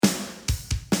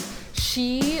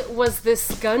She was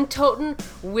this gun-toting,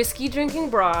 whiskey-drinking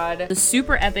broad. The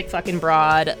super epic fucking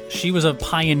broad. She was a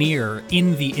pioneer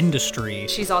in the industry.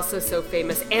 She's also so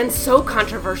famous and so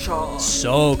controversial.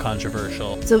 So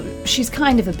controversial. So she's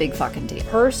kind of a big fucking deal.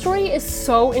 Her story is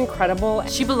so incredible.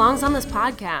 She belongs on this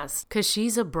podcast because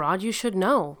she's a broad you should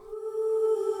know.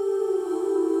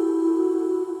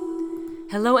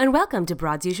 Hello and welcome to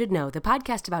Broads You Should Know, the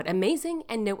podcast about amazing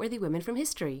and noteworthy women from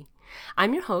history.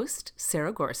 I'm your host,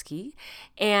 Sarah Gorski,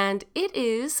 and it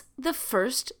is the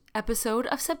first episode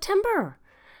of September.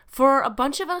 For a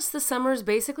bunch of us, the summer's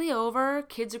basically over.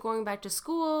 Kids are going back to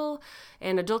school,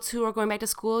 and adults who are going back to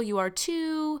school, you are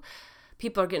too.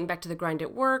 People are getting back to the grind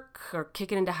at work or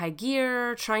kicking into high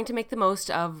gear, trying to make the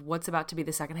most of what's about to be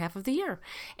the second half of the year.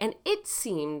 And it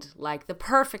seemed like the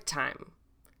perfect time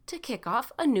to kick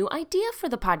off a new idea for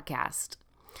the podcast.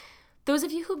 Those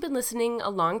of you who've been listening a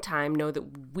long time know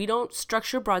that we don't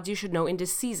structure Broads You Should Know into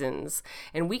seasons,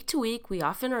 and week to week we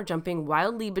often are jumping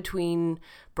wildly between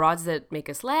broads that make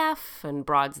us laugh and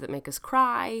broads that make us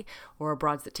cry, or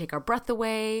broads that take our breath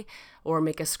away, or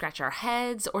make us scratch our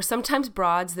heads, or sometimes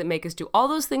broads that make us do all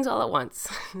those things all at once.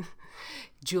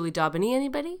 Julie Daubeny,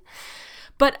 anybody?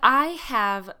 But I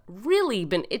have really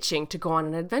been itching to go on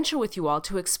an adventure with you all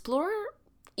to explore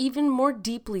even more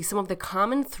deeply some of the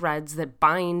common threads that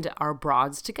bind our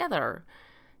broads together.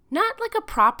 Not like a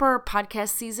proper podcast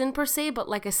season per se, but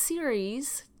like a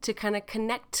series to kind of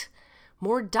connect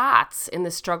more dots in the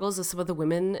struggles of some of the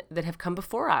women that have come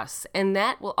before us. And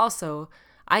that will also,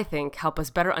 I think, help us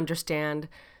better understand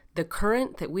the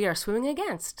current that we are swimming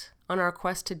against on our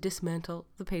quest to dismantle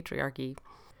the patriarchy.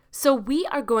 So we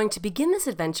are going to begin this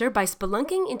adventure by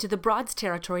spelunking into the broads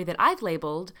territory that I've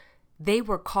labeled They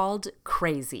Were Called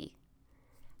Crazy.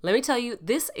 Let me tell you,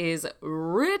 this is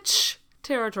rich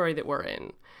territory that we're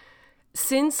in.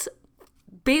 Since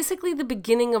basically the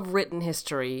beginning of written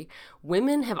history,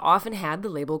 women have often had the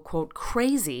label, quote,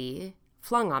 crazy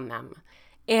flung on them.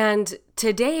 And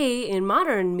today, in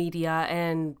modern media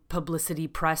and publicity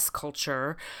press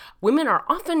culture, women are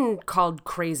often called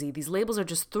crazy. These labels are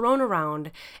just thrown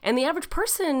around, and the average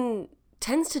person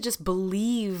tends to just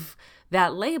believe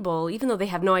that label, even though they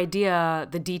have no idea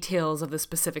the details of the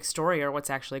specific story or what's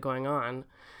actually going on.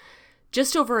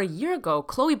 Just over a year ago,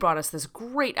 Chloe brought us this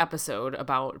great episode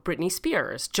about Britney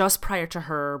Spears, just prior to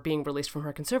her being released from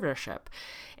her conservatorship.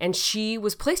 And she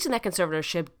was placed in that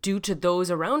conservatorship due to those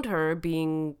around her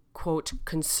being, quote,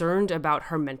 concerned about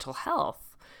her mental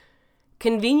health.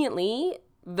 Conveniently,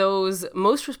 those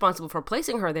most responsible for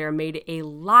placing her there made a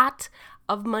lot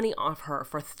of money off her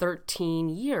for 13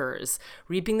 years,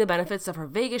 reaping the benefits of her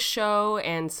Vegas show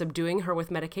and subduing her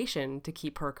with medication to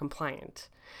keep her compliant.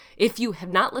 If you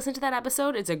have not listened to that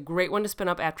episode, it's a great one to spin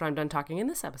up after I'm done talking in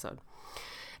this episode.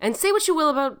 And say what you will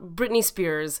about Britney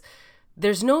Spears,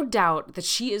 there's no doubt that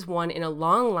she is one in a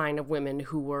long line of women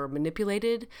who were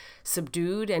manipulated,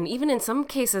 subdued, and even in some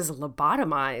cases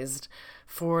lobotomized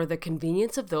for the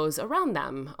convenience of those around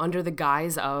them under the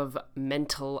guise of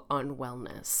mental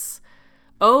unwellness.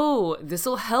 Oh,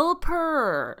 this'll help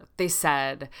her, they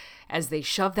said, as they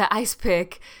shoved that ice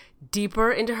pick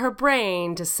deeper into her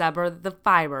brain to sever the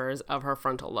fibers of her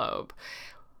frontal lobe.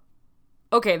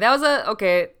 Okay, that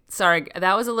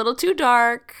was a little too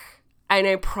dark. And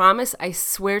I promise, I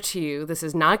swear to you, this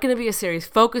is not going to be a series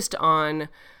focused on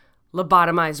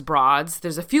lobotomized broads.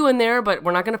 There's a few in there, but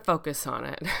we're not going to focus on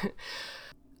it.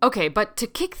 Okay, but to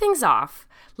kick things off,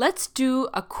 let's do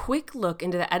a quick look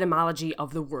into the etymology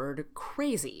of the word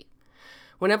crazy.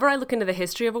 Whenever I look into the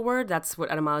history of a word, that's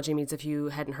what etymology means if you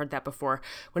hadn't heard that before.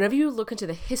 Whenever you look into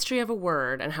the history of a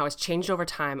word and how it's changed over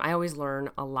time, I always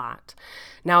learn a lot.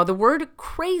 Now, the word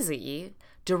crazy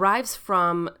derives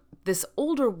from this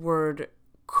older word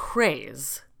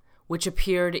craze, which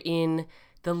appeared in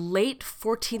the late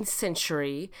 14th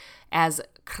century as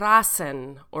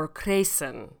krasen or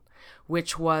kresen,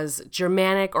 which was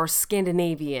Germanic or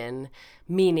Scandinavian,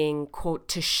 meaning, quote,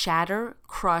 to shatter,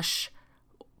 crush,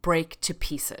 break to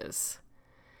pieces.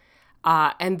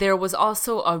 And there was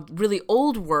also a really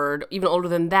old word, even older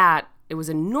than that. It was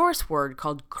a Norse word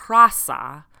called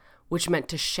krasa, which meant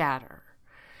to shatter.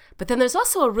 But then there's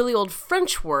also a really old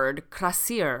French word,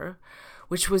 crasir,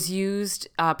 which was used,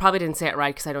 probably didn't say it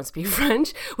right because I don't speak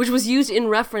French, which was used in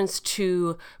reference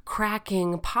to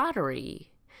cracking pottery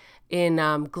in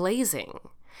glazing.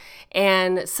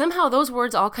 And somehow those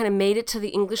words all kind of made it to the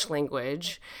English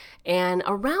language. And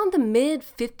around the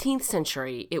mid-15th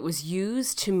century, it was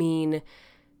used to mean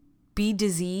be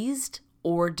diseased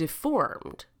or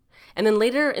deformed. And then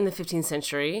later in the 15th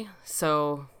century,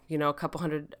 so, a couple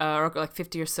hundred, or like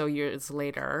 50 or so years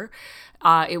later,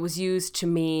 it was used to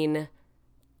mean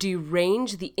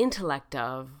derange the intellect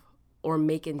of, or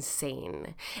make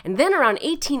insane. And then around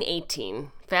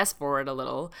 1818, fast forward a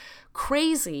little,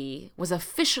 crazy was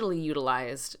officially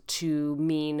utilized to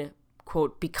mean,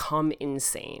 quote, become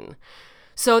insane.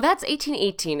 So that's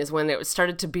 1818 is when it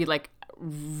started to be like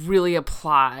really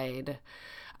applied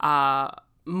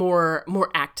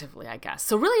more actively, I guess.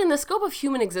 So really in the scope of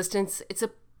human existence, it's a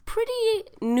pretty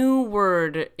new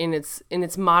word in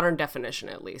its modern definition,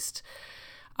 at least.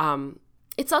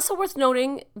 It's also worth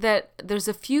noting that there's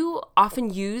a few often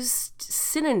used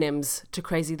synonyms to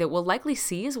crazy that we'll likely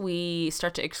see as we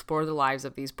start to explore the lives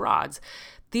of these broads.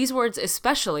 These words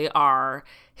especially are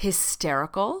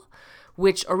hysterical,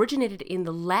 which originated in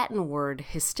the Latin word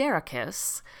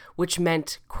hystericus, which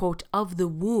meant, quote, of the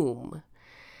womb.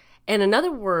 And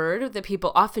another word that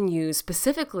people often use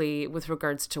specifically with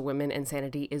regards to women and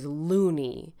sanity is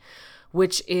loony,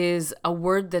 which is a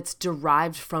word that's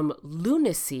derived from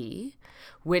lunacy,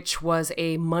 which was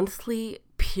a monthly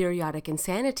periodic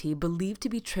insanity believed to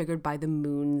be triggered by the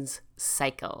moon's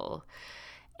cycle.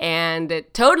 And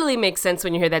it totally makes sense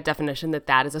when you hear that definition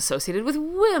that is associated with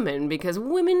women, because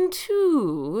women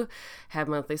too have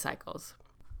monthly cycles.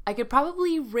 I could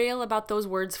probably rail about those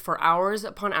words for hours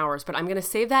upon hours, but I'm going to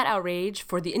save that outrage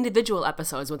for the individual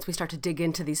episodes once we start to dig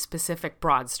into these specific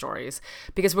broad stories,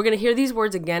 because we're going to hear these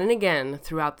words again and again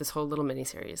throughout this whole little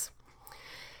mini-series.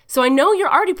 So I know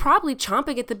you're already probably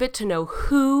chomping at the bit to know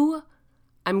who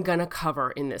I'm going to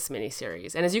cover in this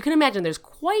miniseries. And as you can imagine, there's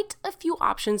quite a few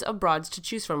options of broads to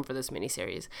choose from for this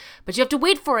miniseries. But you have to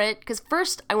wait for it, because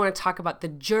first I want to talk about the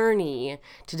journey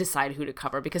to decide who to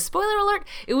cover. Because spoiler alert,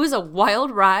 it was a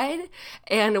wild ride,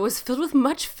 and it was filled with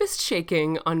much fist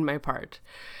shaking on my part.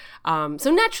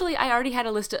 So naturally, I already had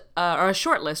a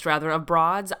short list of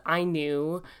broads I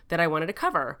knew that I wanted to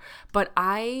cover. But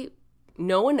I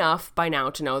know enough by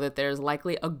now to know that there's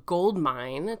likely a gold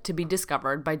mine to be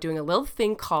discovered by doing a little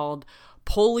thing called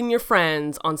polling your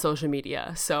friends on social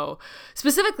media. So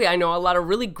specifically, I know a lot of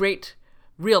really great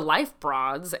real life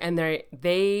broads, and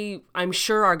they I'm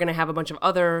sure are going to have a bunch of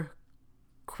other,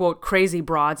 quote, crazy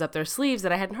broads up their sleeves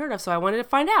that I hadn't heard of. So I wanted to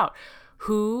find out,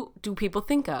 who do people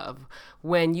think of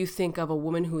when you think of a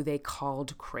woman who they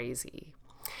called crazy?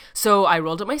 So I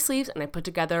rolled up my sleeves and I put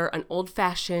together an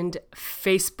old-fashioned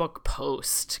Facebook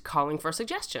post calling for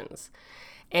suggestions.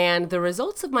 And the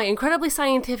results of my incredibly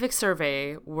scientific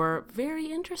survey were very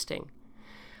interesting.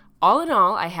 All in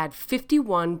all, I had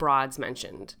 51 broads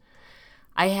mentioned.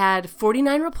 I had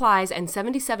 49 replies and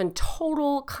 77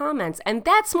 total comments, and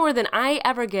that's more than I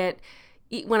ever get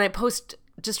when I post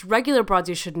just regular broads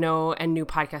you should know and new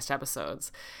podcast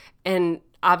episodes. And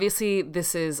obviously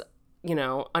this is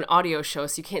an audio show,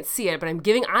 so you can't see it, but I'm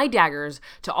giving eye daggers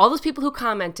to all those people who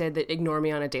commented that ignore me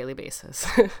on a daily basis.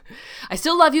 I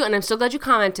still love you, and I'm still glad you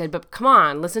commented, but come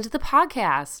on, listen to the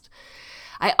podcast.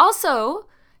 I also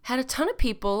had a ton of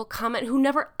people comment who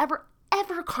never, ever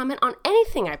comment on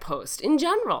anything I post in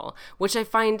general, which I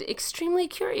find extremely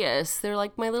curious. They're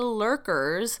like my little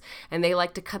lurkers, and they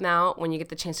like to come out when you get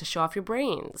the chance to show off your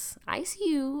brains. I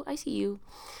see you.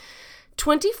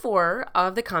 24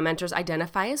 of the commenters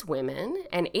identify as women,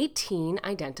 and 18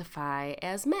 identify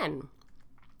as men.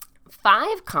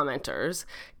 5 commenters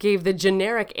gave the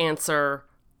generic answer,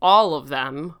 all of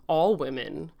them, all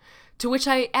women, to which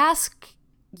I ask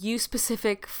you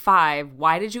specific 5,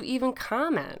 why did you even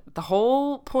comment? The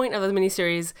whole point of the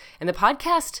miniseries and the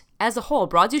podcast as a whole,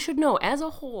 Broads You Should Know as a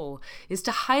whole, is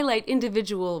to highlight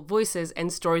individual voices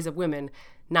and stories of women,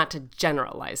 not to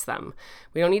generalize them.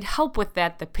 We don't need help with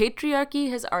that. The patriarchy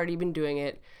has already been doing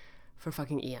it for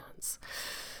fucking eons.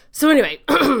 So anyway,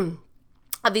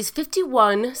 of these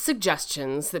 51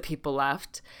 suggestions that people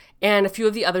left, and a few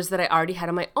of the others that I already had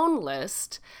on my own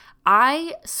list,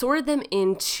 I sorted them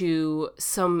into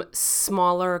some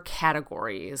smaller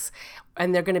categories,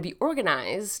 and they're going to be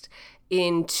organized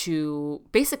into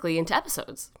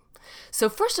episodes. So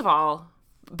first of all,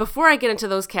 before I get into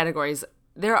those categories,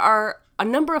 there are a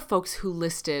number of folks who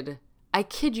listed, I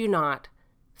kid you not,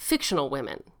 fictional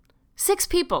women. 6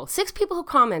 people who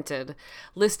commented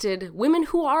listed women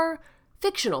who are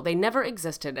fictional. They never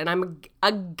existed. And I'm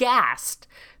aghast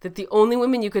that the only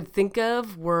women you could think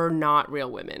of were not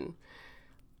real women.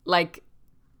 Like,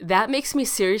 that makes me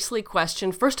seriously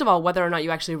question, first of all, whether or not you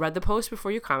actually read the post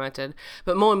before you commented.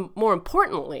 But more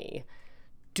importantly,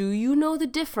 do you know the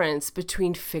difference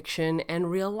between fiction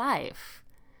and real life?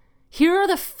 Here are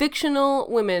the fictional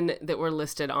women that were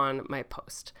listed on my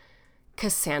post.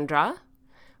 Cassandra,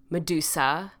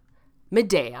 Medusa,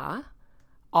 Medea,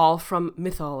 all from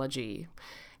mythology,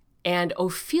 and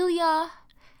Ophelia,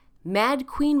 Mad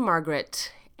Queen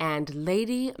Margaret, and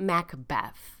Lady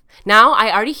Macbeth. Now,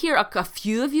 I already hear a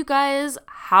few of you guys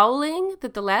howling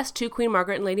that the last two, Queen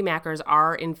Margaret and Lady Macker's,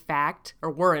 were in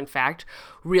fact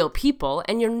real people,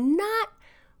 and you're not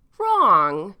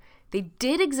wrong. They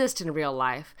did exist in real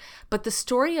life, but the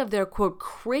story of their, quote,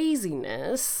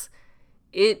 craziness,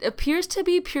 it appears to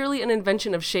be purely an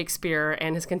invention of Shakespeare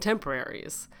and his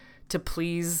contemporaries to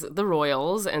please the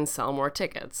royals and sell more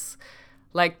tickets.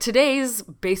 Like today's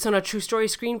based on a true story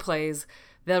screenplays,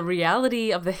 the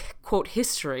reality of the, quote,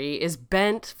 history is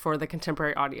bent for the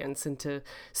contemporary audience and to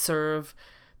serve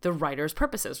the writer's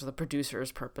purposes or the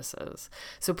producer's purposes.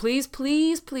 So please,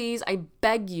 please, please, I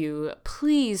beg you,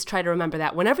 please try to remember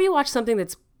that whenever you watch something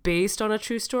that's based on a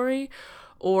true story,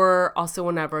 or also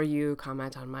whenever you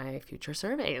comment on my future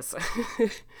surveys.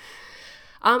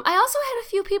 I also had a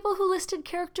few people who listed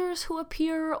characters who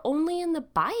appear only in the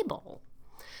Bible.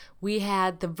 We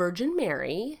had the Virgin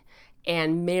Mary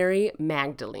and Mary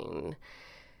Magdalene.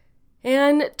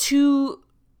 And to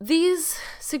these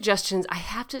suggestions,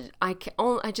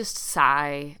 I just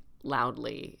sigh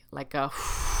loudly, like a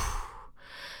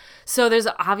So there's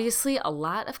obviously a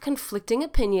lot of conflicting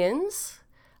opinions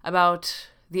about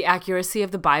the accuracy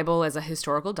of the Bible as a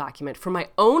historical document. For my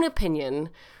own opinion,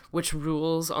 which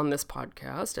rules on this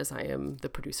podcast, as I am the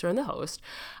producer and the host,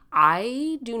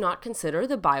 I do not consider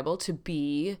the Bible to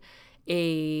be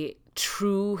a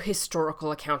true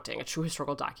historical accounting, a true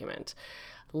historical document.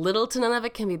 Little to none of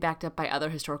it can be backed up by other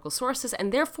historical sources,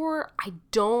 and therefore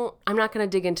I'm not going to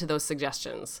dig into those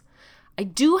suggestions. I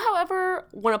do, however,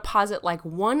 want to posit like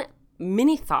one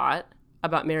mini thought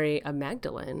about Mary of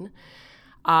Magdalene,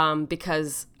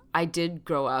 because I did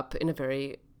grow up in a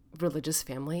very religious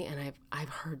family, and I've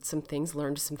heard some things,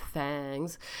 learned some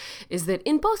things, is that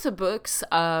in both the books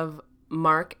of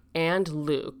Mark and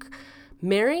Luke,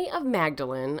 Mary of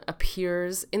Magdalene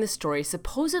appears in the story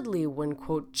supposedly when,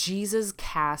 quote, Jesus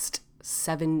cast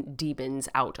 7 demons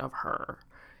out of her,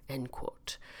 end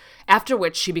quote, after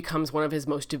which she becomes one of his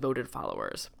most devoted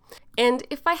followers. And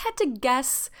if I had to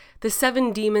guess, the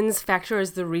 7 demons factor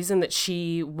is the reason that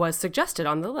she was suggested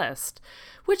on the list,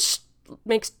 which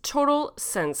makes total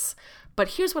sense. But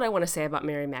here's what I want to say about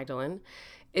Mary Magdalene,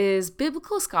 is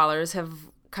biblical scholars have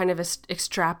kind of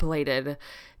extrapolated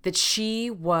that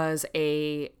she was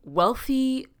a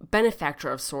wealthy benefactor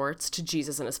of sorts to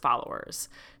Jesus and his followers.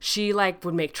 She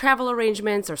would make travel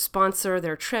arrangements or sponsor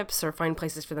their trips or find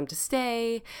places for them to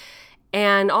stay.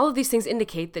 And all of these things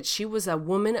indicate that she was a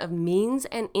woman of means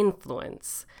and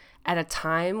influence at a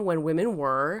time when women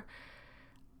were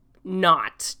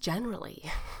not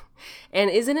generally. And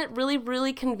isn't it really,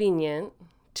 really convenient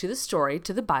to the story,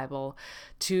 to the Bible,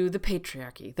 to the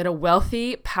patriarchy, that a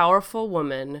wealthy, powerful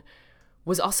woman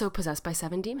was also possessed by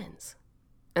 7 demons?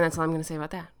 And that's all I'm going to say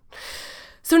about that.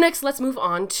 So next, let's move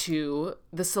on to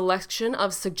the selection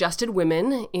of suggested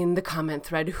women in the comment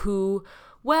thread who,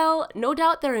 well, no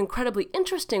doubt they're incredibly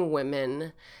interesting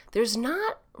women. There's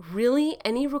not really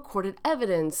any recorded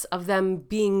evidence of them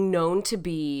being known to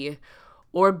be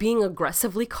or being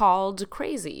aggressively called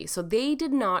crazy. So they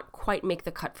did not quite make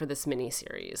the cut for this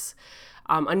miniseries.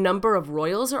 A number of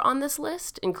royals are on this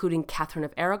list, including Catherine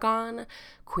of Aragon,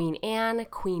 Queen Anne,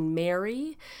 Queen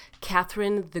Mary,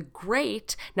 Catherine the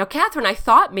Great. Now, Catherine, I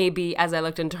thought maybe, as I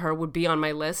looked into her, would be on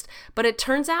my list, but it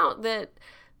turns out that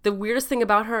the weirdest thing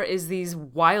about her is these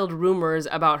wild rumors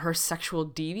about her sexual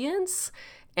deviance,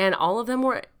 and all of them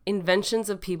were inventions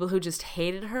of people who just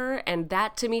hated her, and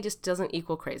that to me just doesn't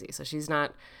equal crazy, so she's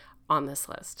not on this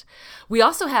list. We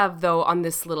also have, though, on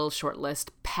this little short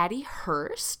list, Patty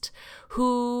Hearst,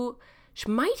 who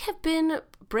might have been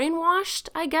brainwashed,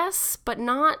 I guess, but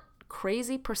not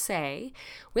crazy per se.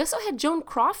 We also had Joan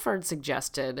Crawford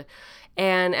suggested,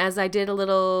 and as I did a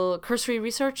little cursory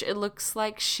research, it looks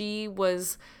like she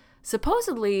was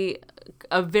supposedly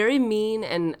a very mean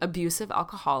and abusive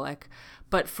alcoholic,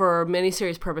 but for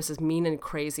miniseries purposes, mean and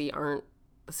crazy aren't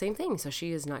the same thing, so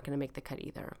she is not going to make the cut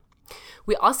either.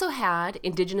 We also had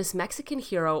indigenous Mexican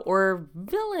hero or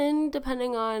villain,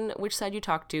 depending on which side you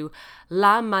talk to,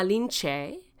 La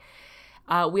Malinche.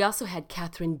 We also had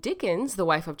Catherine Dickens, the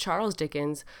wife of Charles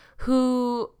Dickens,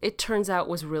 who it turns out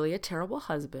was really a terrible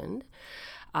husband,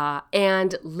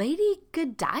 and Lady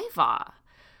Godiva,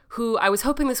 who I was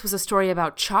hoping this was a story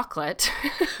about chocolate,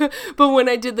 but when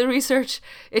I did the research,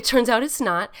 it turns out it's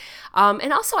not.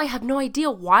 And also, I have no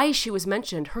idea why she was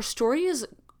mentioned. Her story is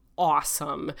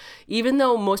awesome. Even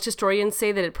though most historians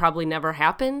say that it probably never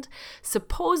happened,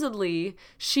 supposedly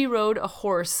she rode a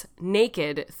horse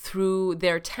naked through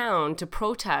their town to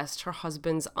protest her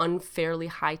husband's unfairly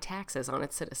high taxes on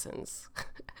its citizens.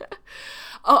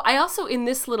 Oh, I also, in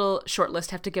this little short list,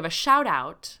 have to give a shout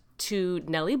out to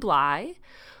Nellie Bly,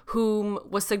 whom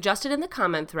was suggested in the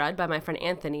comment thread by my friend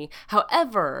Anthony.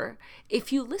 However,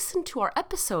 if you listen to our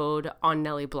episode on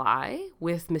Nellie Bly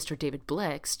with Mr. David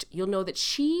Blixt, you'll know that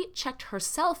she checked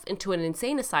herself into an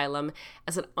insane asylum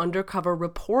as an undercover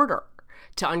reporter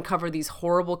to uncover these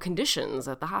horrible conditions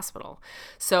at the hospital.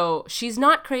 So she's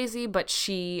not crazy, but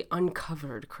she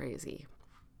uncovered crazy.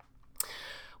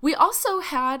 We also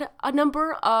had a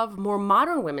number of more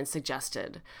modern women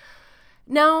suggested.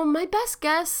 Now, my best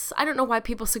guess, I don't know why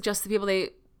people suggest the people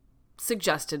they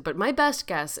suggested, but my best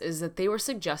guess is that they were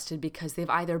suggested because they've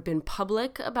either been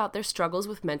public about their struggles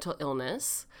with mental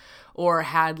illness or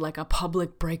had like a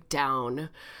public breakdown,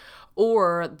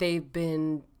 or they've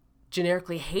been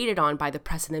generically hated on by the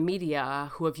press and the media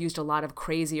who have used a lot of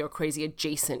crazy or crazy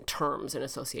adjacent terms in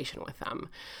association with them.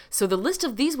 So the list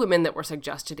of these women that were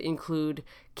suggested include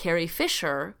Carrie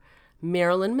Fisher,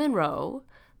 Marilyn Monroe,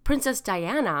 Princess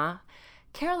Diana,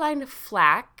 Caroline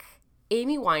Flack,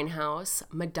 Amy Winehouse,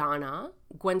 Madonna,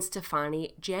 Gwen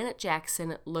Stefani, Janet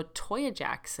Jackson, LaToya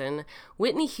Jackson,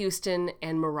 Whitney Houston,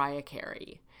 and Mariah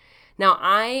Carey. Now,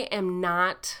 I am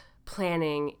not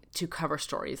planning to cover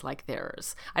stories like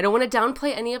theirs. I don't want to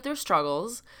downplay any of their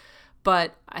struggles,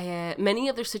 but many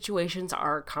of their situations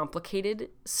are complicated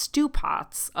stew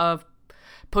pots of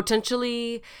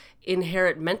potentially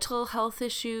inherent mental health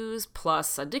issues,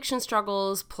 plus addiction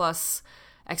struggles, plus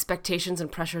expectations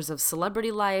and pressures of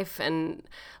celebrity life. And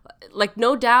like,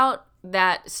 no doubt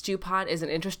that stew pot is an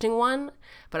interesting one,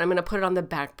 but I'm going to put it on the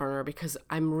back burner because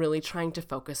I'm really trying to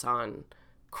focus on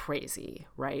crazy,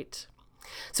 right?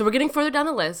 So we're getting further down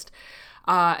the list,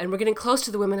 and we're getting close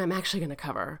to the women I'm actually going to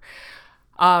cover.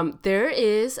 There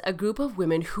is a group of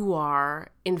women who are,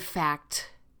 in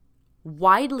fact,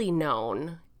 widely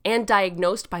known and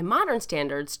diagnosed by modern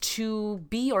standards to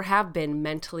be or have been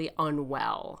mentally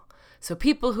unwell. So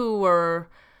people who were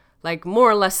like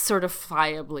more or less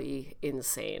certifiably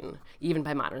insane, even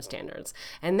by modern standards.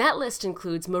 And that list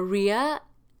includes Maria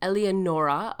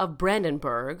Eleonora of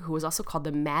Brandenburg, who was also called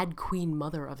the Mad Queen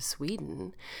Mother of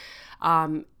Sweden.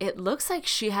 It looks like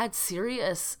she had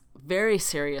very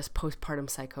serious postpartum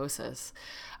psychosis.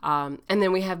 And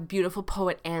then we have beautiful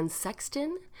poet Anne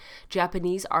Sexton,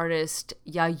 Japanese artist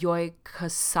Yayoi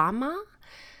Kusama,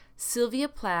 Sylvia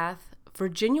Plath,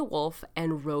 Virginia Woolf,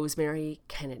 and Rosemary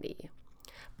Kennedy.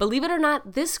 Believe it or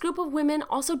not, this group of women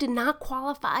also did not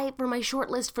qualify for my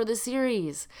shortlist for the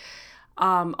series.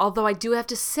 Although I do have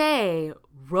to say,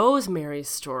 Rosemary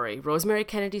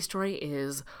Kennedy's story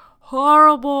is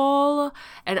horrible.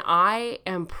 And I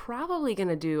am probably going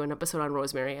to do an episode on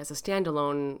Rosemary as a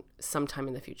standalone sometime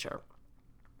in the future.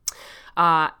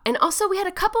 And also we had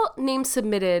a couple names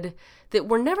submitted that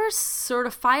were never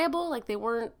certifiable, like they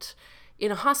weren't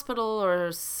in a hospital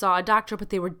or saw a doctor, but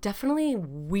they were definitely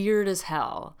weird as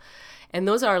hell. And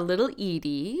those are Little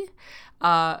Edie.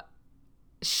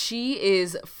 She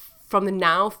is from the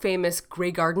now famous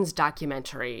Grey Gardens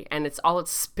documentary, and it's all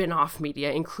its spin-off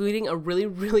media, including a really,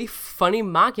 really funny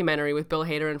mockumentary with Bill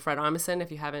Hader and Fred Armisen.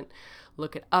 If you haven't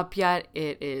looked it up yet,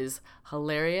 it is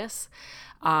hilarious.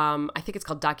 I think it's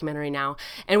called Documentary Now.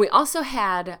 And we also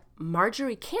had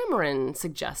Marjorie Cameron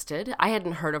suggested. I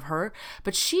hadn't heard of her,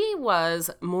 but she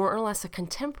was more or less a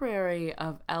contemporary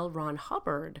of L. Ron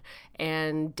Hubbard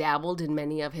and dabbled in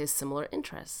many of his similar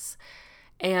interests.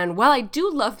 And while I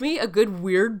do love me a good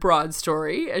weird broad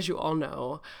story, as you all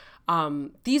know,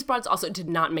 these broads also did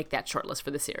not make that shortlist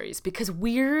for the series because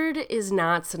weird is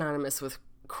not synonymous with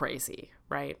crazy,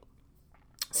 right?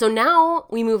 So now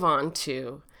we move on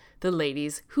to the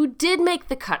ladies who did make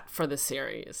the cut for the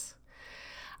series.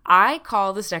 I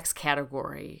call this next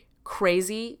category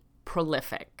crazy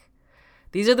prolific.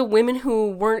 These are the women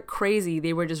who weren't crazy.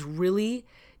 They were just really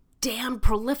damn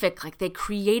prolific. Like they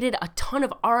created a ton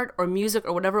of art or music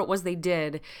or whatever it was they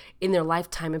did in their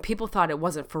lifetime, and people thought it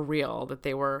wasn't for real, that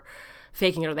they were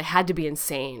faking it or they had to be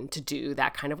insane to do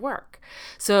that kind of work.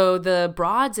 So the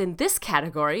broads in this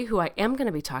category, who I am going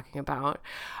to be talking about,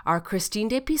 are Christine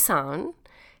de Pizan,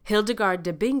 Hildegard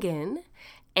de Bingen,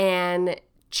 and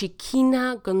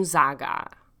Chiquina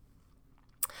Gonzaga.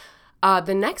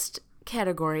 The next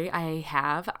category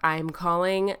I'm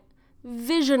calling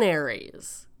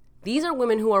visionaries. These are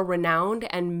women who are renowned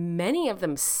and many of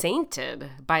them sainted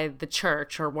by the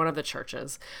church or one of the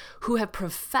churches, who have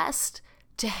professed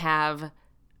to have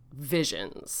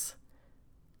visions.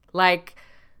 Like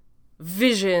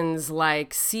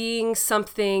seeing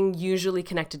something usually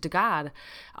connected to God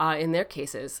in their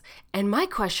cases. And my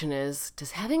question is,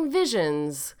 does having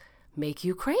visions make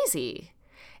you crazy?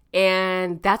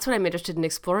 And that's what I'm interested in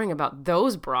exploring about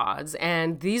those broads.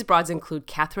 And these broads include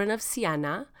Catherine of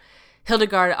Siena,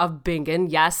 Hildegard of Bingen.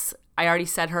 Yes, I already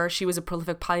said her. She was a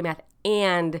prolific polymath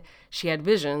and she had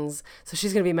visions. So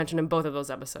she's going to be mentioned in both of those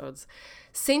episodes.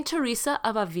 Saint Teresa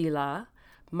of Avila,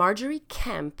 Marjorie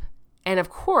Kemp, and of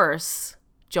course,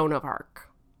 Joan of Arc.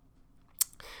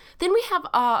 Then we have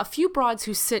a few broads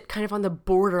who sit kind of on the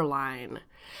borderline.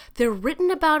 They're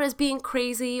written about as being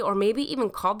crazy or maybe even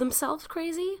called themselves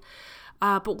crazy.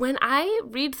 But when I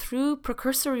read through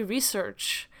precursory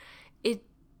research, it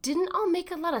didn't all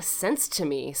make a lot of sense to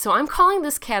me. So I'm calling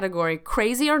this category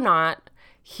Crazy or Not,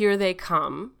 Here They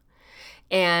Come.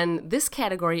 And this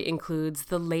category includes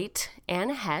the late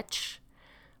Anna Hetch,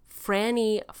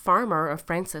 Franny Farmer or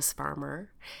Frances Farmer,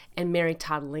 and Mary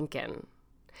Todd Lincoln.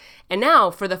 And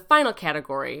now for the final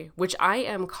category, which I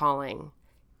am calling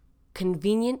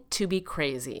Convenient to be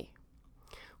Crazy.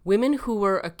 Women who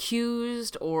were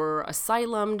accused or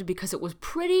asylumed because it was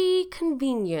pretty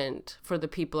convenient for the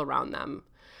people around them.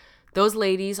 Those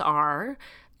ladies are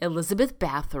Elizabeth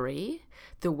Bathory,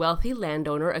 the wealthy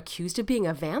landowner accused of being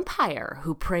a vampire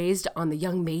who preyed on the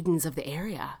young maidens of the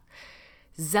area.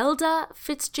 Zelda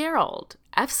Fitzgerald,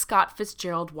 F. Scott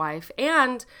Fitzgerald wife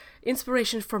and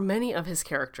inspiration for many of his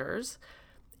characters.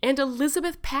 And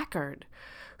Elizabeth Packard,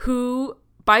 who,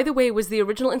 by the way, was the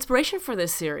original inspiration for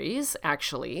this series,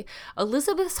 actually.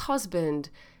 Elizabeth's husband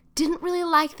didn't really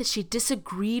like that she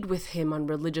disagreed with him on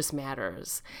religious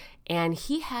matters, and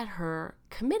he had her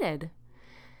committed.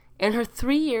 And her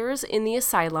 3 years in the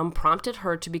asylum prompted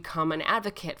her to become an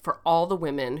advocate for all the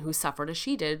women who suffered as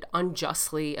she did,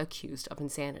 unjustly accused of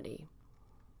insanity.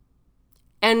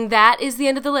 And that is the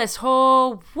end of the list.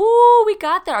 Oh, woo, we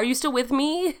got there. Are you still with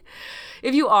me?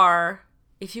 If you are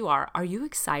you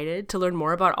excited to learn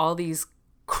more about all these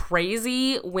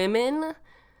crazy women?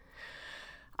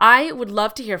 I would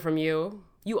love to hear from you.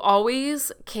 You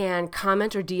always can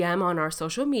comment or DM on our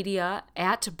social media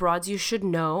at Broads You Should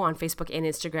Know on Facebook and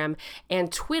Instagram,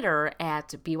 and Twitter at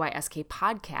BYSK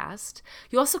Podcast.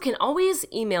 You also can always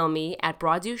email me at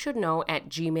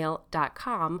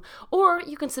broadsyoushouldknow@gmail.com, or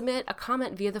you can submit a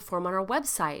comment via the form on our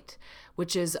website,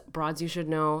 which is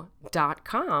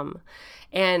broadsyoushouldknow.com.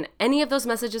 And any of those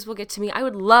messages will get to me. I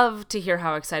would love to hear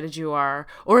how excited you are,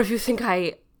 or if you think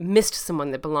I missed someone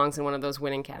that belongs in one of those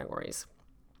winning categories.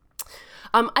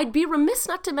 I'd be remiss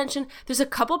not to mention there's a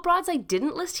couple broads I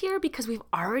didn't list here because we've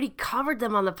already covered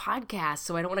them on the podcast,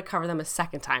 so I don't want to cover them a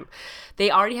second time.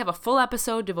 They already have a full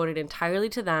episode devoted entirely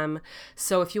to them,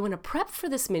 so if you want to prep for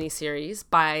this miniseries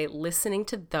by listening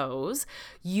to those,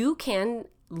 you can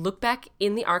look back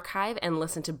in the archive and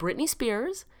listen to Britney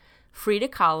Spears, Frida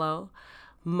Kahlo,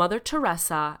 Mother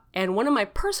Teresa, and one of my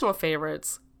personal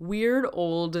favorites, weird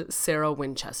old Sarah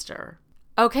Winchester.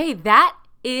 Okay, that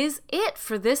is it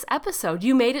for this episode.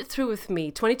 You made it through with me.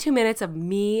 22 minutes of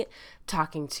me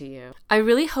talking to you. I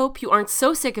really hope you aren't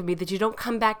so sick of me that you don't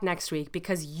come back next week,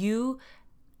 because you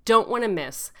don't want to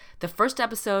miss the first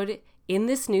episode in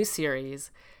this new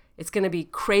series. It's going to be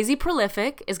Crazy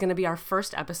Prolific is going to be our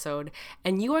first episode,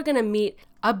 and you are going to meet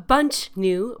a bunch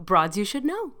new broads you should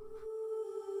know.